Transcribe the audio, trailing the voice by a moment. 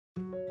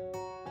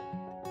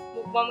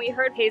When we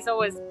heard Hazel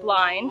was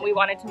blind, we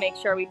wanted to make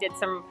sure we did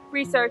some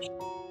research.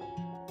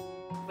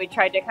 We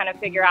tried to kind of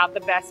figure out the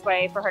best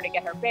way for her to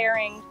get her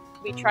bearings.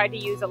 We tried to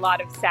use a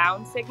lot of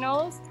sound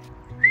signals.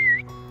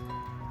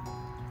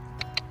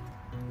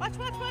 Watch,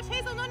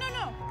 Hazel, no.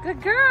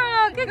 Good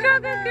girl, good girl,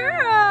 good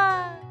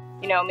girl.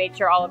 You know, made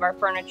sure all of our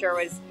furniture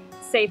was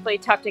safely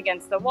tucked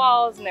against the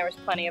walls and there was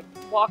plenty of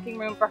walking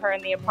room for her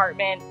in the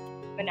apartment.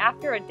 And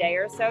after a day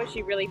or so,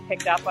 she really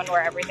picked up on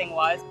where everything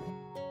was.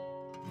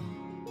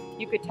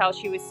 You could tell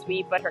she was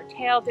sweet, but her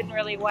tail didn't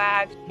really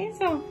wag.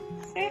 Hazel,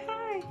 say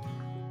hi.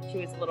 She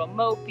was a little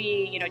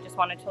mopey, you know, just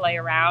wanted to lay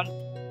around.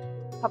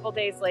 A couple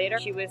days later,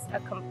 she was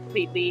a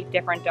completely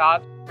different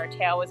dog. Her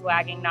tail was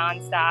wagging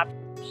nonstop.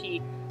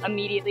 She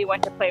immediately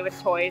went to play with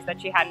toys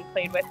that she hadn't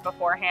played with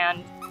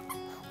beforehand.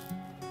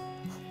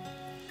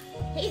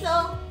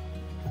 Hazel!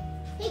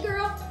 Hey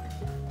girl!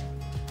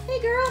 Hey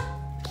girl!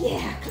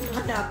 Yeah,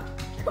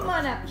 come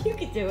on up, you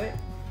can do it.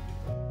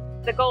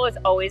 The goal has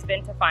always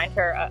been to find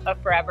her a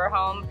forever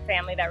home,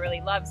 family that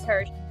really loves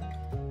her.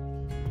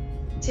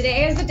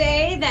 Today is the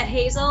day that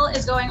Hazel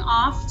is going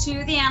off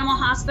to the animal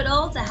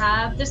hospital to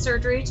have the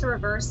surgery to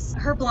reverse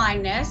her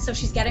blindness. So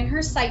she's getting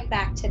her sight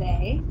back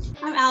today.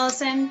 I'm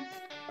Allison.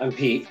 I'm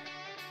Pete.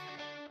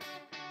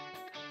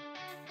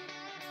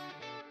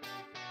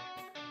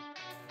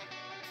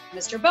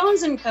 Mr.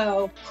 Bones &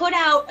 Co. put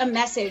out a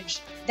message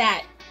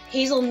that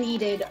Hazel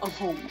needed a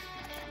home,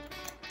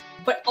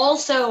 but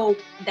also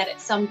that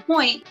at some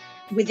point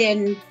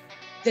within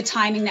the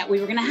timing that we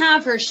were gonna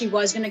have her, she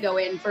was gonna go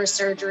in for a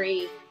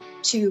surgery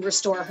to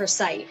restore her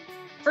sight.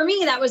 For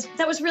me, that was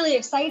really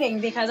exciting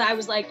because I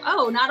was like,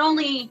 oh, not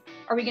only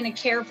are we gonna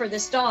care for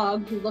this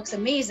dog who looks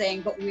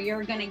amazing, but we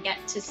are gonna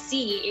get to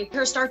see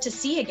her start to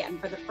see again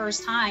for the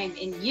first time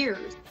in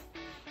years.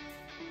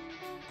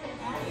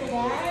 Hi,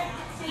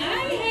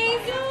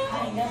 Hazel.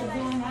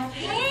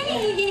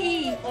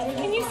 Hey,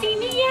 can you see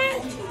me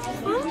yet?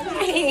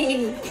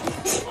 Hi.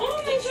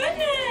 Oh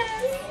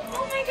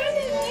my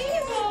goodness,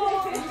 Hazel.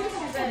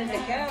 She's ready to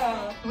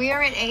go. We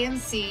are at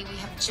AMC. We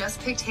have just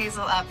picked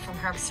Hazel up from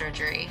her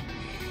surgery.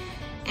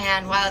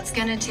 And while it's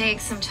gonna take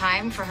some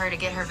time for her to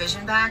get her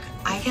vision back,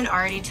 I can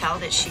already tell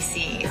that she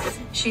sees.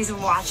 She's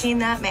watching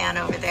that man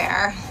over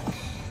there.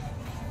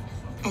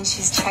 And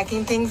she's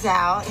checking things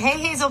out. Hey,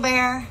 Hazel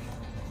Bear.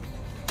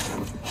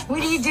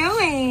 What are you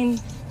doing?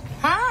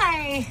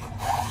 Hi.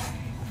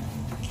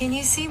 Can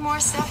you see more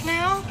stuff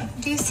now?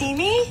 Do you see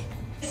me?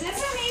 This is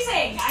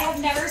amazing. I have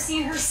never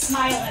seen her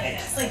smile like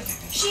this. Like,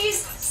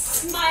 she's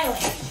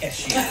smiling. Yes,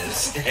 she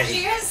is.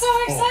 She is so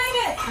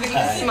excited. Are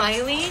you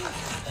smiling?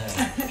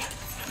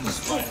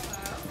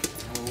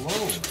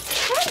 Hello.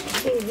 Hi,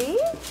 baby.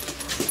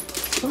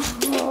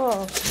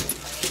 Oh,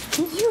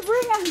 did you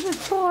bring us a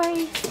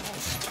toy?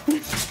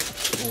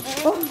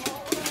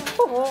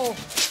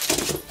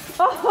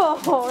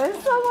 Oh, is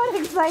someone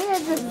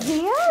excited to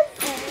see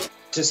us?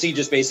 To see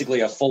just basically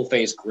a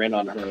full-face grin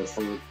on her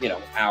for,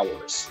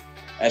 hours,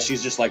 as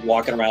she's just like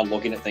walking around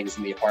looking at things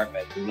in the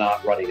apartment and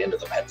not running into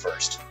them head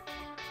first,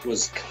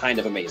 was kind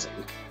of amazing.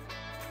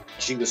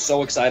 She was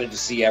so excited to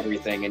see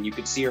everything, and you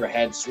could see her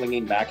head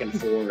swinging back and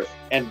forth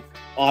and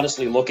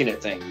honestly looking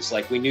at things.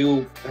 Like, we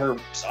knew her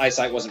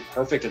eyesight wasn't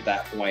perfect at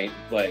that point,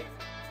 but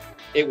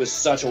it was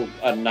such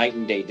a night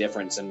and day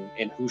difference in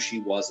who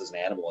she was as an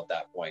animal at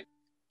that point.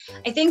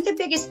 I think the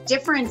biggest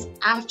difference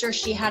after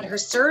she had her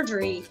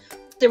surgery,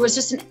 there was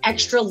just an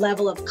extra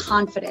level of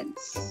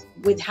confidence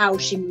with how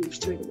she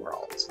moved through the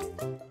world. So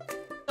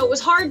it was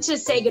hard to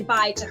say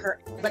goodbye to her,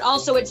 but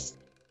also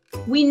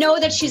we know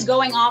that she's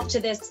going off to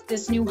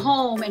this new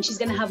home and she's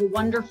gonna have a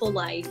wonderful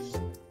life.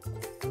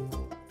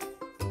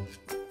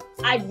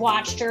 I've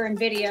watched her in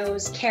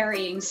videos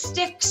carrying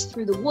sticks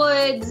through the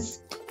woods,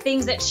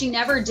 things that she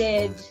never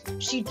did.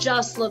 She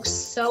just looks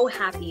so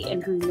happy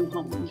in her new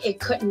home. It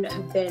couldn't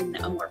have been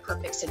a more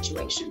perfect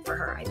situation for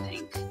her, I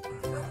think.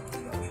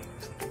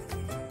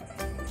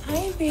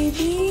 Hi,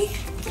 baby.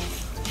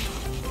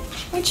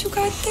 What you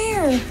got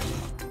there?